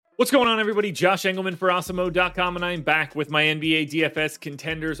What's going on, everybody? Josh Engelman for Awesemo.com, and I'm back with my NBA DFS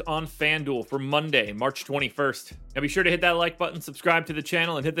contenders on FanDuel for Monday, March 21st. Now be sure to hit that like button, subscribe to the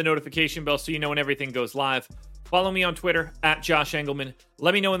channel, and hit the notification bell so you know when everything goes live. Follow me on Twitter, @Josh Engelman.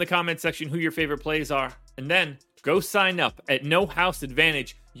 Let me know in the comment section who your favorite plays are, and then go sign up at No House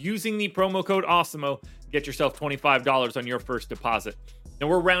Advantage using the promo code AWESEMO. Get yourself $25 on your first deposit. Now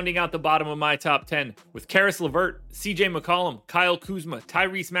we're rounding out the bottom of my top 10 with Karis LeVert, CJ McCollum, Kyle Kuzma,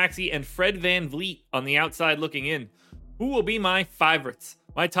 Tyrese Maxey, and Fred VanVleet on the outside looking in. Who will be my favorites?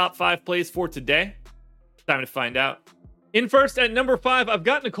 My top 5 plays for today? Time to find out. In first, at number 5, I've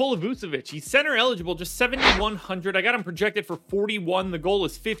got Nikola Vucevic. He's center eligible, just 7,100. I got him projected for 41. The goal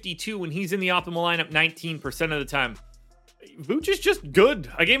is 52, and he's in the optimal lineup 19% of the time. Vooch is just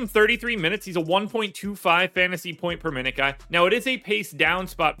good. I gave him 33 minutes. He's a 1.25 fantasy point per minute guy. Now, it is a pace down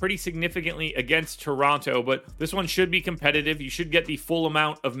spot pretty significantly against Toronto, but this one should be competitive. You should get the full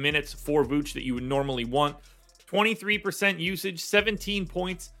amount of minutes for Vooch that you would normally want. 23% usage, 17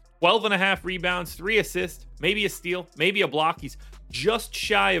 points, 12.5 rebounds, 3 assists, maybe a steal, maybe a block. He's just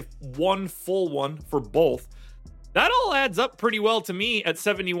shy of one full one for both. That all adds up pretty well to me at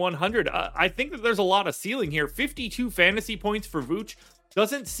 7,100. I think that there's a lot of ceiling here. 52 fantasy points for Vooch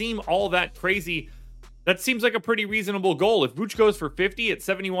doesn't seem all that crazy. That seems like a pretty reasonable goal. If Vooch goes for 50 at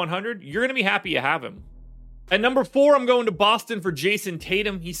 7,100, you're going to be happy you have him. At number 4, I'm going to Boston for Jason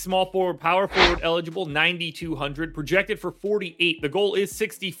Tatum. He's small forward, power forward eligible, 9,200. Projected for 48. The goal is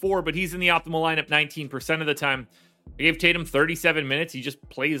 64, but he's in the optimal lineup 19% of the time. I gave Tatum 37 minutes. He just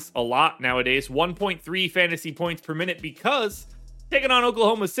plays a lot nowadays. 1.3 fantasy points per minute because taking on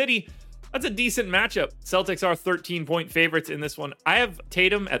Oklahoma City, that's a decent matchup. Celtics are 13-point favorites in this one. I have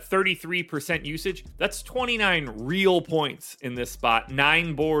Tatum at 33% usage. That's 29 real points in this spot.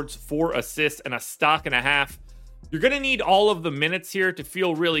 9 boards, 4 assists, and a stock and a half. You're going to need all of the minutes here to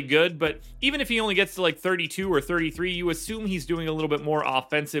feel really good, but even if he only gets to like 32 or 33, you assume he's doing a little bit more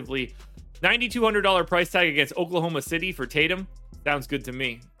offensively. $9,200 price tag against Oklahoma City for Tatum. Sounds good to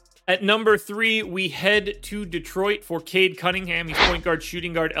me. At number 3, we head to Detroit for Cade Cunningham. He's point guard,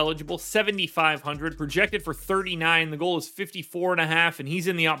 shooting guard eligible, 7,500. Projected for 39. The goal is 54.5, and he's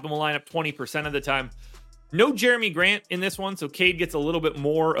in the optimal lineup 20% of the time. No Jeremy Grant in this one, so Cade gets a little bit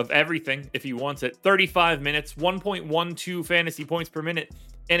more of everything if he wants it. 35 minutes, 1.12 fantasy points per minute,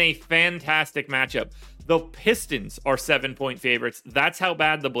 and a fantastic matchup. The Pistons are 7-point favorites. That's how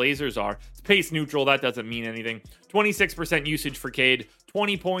bad the Blazers are. It's pace neutral. That doesn't mean anything. 26% usage for Cade.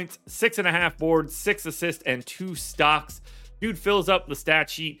 20 points, 6.5 boards, 6 assists, and 2 stocks. Dude fills up the stat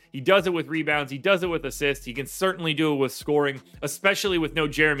sheet. He does it with rebounds. He does it with assists. He can certainly do it with scoring, especially with no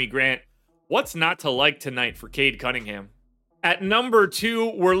Jeremy Grant. What's not to like tonight for Cade Cunningham? At number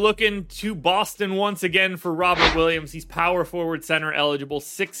 2, we're looking to Boston once again for Robert Williams. He's power forward center eligible,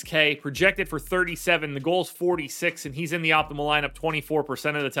 6K, projected for 37. The goal's 46, and he's in the optimal lineup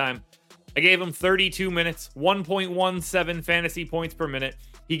 24% of the time. I gave him 32 minutes, 1.17 fantasy points per minute.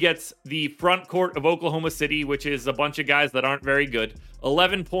 He gets the front court of Oklahoma City, which is a bunch of guys that aren't very good.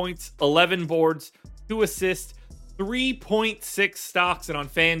 11 points, 11 boards, 2 assists, 3.6 stocks, and on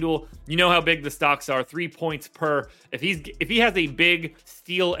FanDuel, you know how big the stocks are, 3 points per. If he has a big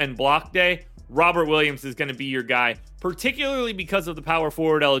steal and block day, Robert Williams is going to be your guy, particularly because of the power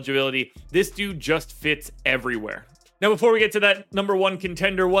forward eligibility. This dude just fits everywhere. Now, before we get to that number 1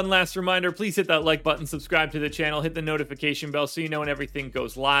 contender, one last reminder, please hit that like button, subscribe to the channel, hit the notification bell so you know when everything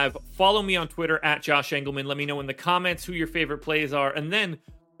goes live. Follow me on Twitter @Josh Engelman. Let me know in the comments who your favorite plays are, and then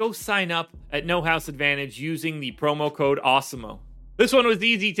go sign up at No House Advantage using the promo code AWESEMO. This one was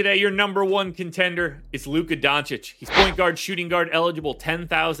easy today. Your number 1 contender is Luka Doncic. He's point guard, shooting guard eligible,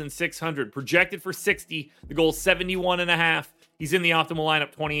 10,600. Projected for 60. The goal is 71.5. He's in the optimal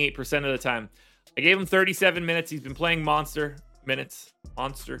lineup 28% of the time. I gave him 37 minutes. He's been playing monster minutes.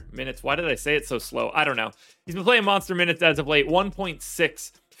 Why did I say it so slow? I don't know. He's been playing monster minutes as of late.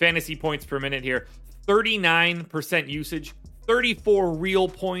 1.6 fantasy points per minute here. 39% usage. 34 real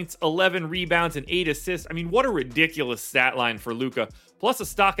points, 11 rebounds, and 8 assists. I mean, what a ridiculous stat line for Luka. Plus a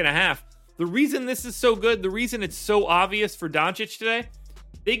stock and a half. The reason this is so good, the reason it's so obvious for Doncic today,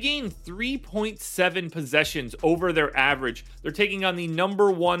 they gained 3.7 possessions over their average. They're taking on the number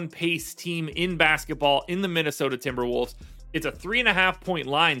 1 pace team in basketball in the Minnesota Timberwolves. It's a 3.5-point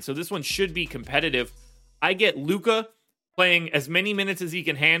line, so this one should be competitive. I get Luka playing as many minutes as he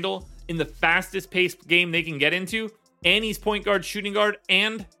can handle in the fastest paced game they can get into, and he's point guard, shooting guard,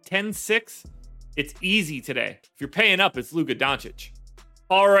 and 10-6. It's easy today. If you're paying up, it's Luka Doncic.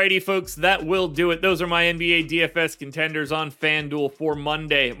 Alrighty, folks, that will do it. Those are my NBA DFS contenders on FanDuel for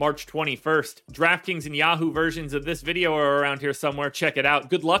Monday, March 21st. DraftKings and Yahoo versions of this video are around here somewhere. Check it out.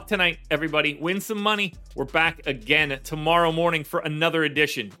 Good luck tonight, everybody. Win some money. We're back again tomorrow morning for another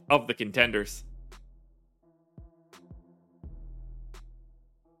edition of the Contenders.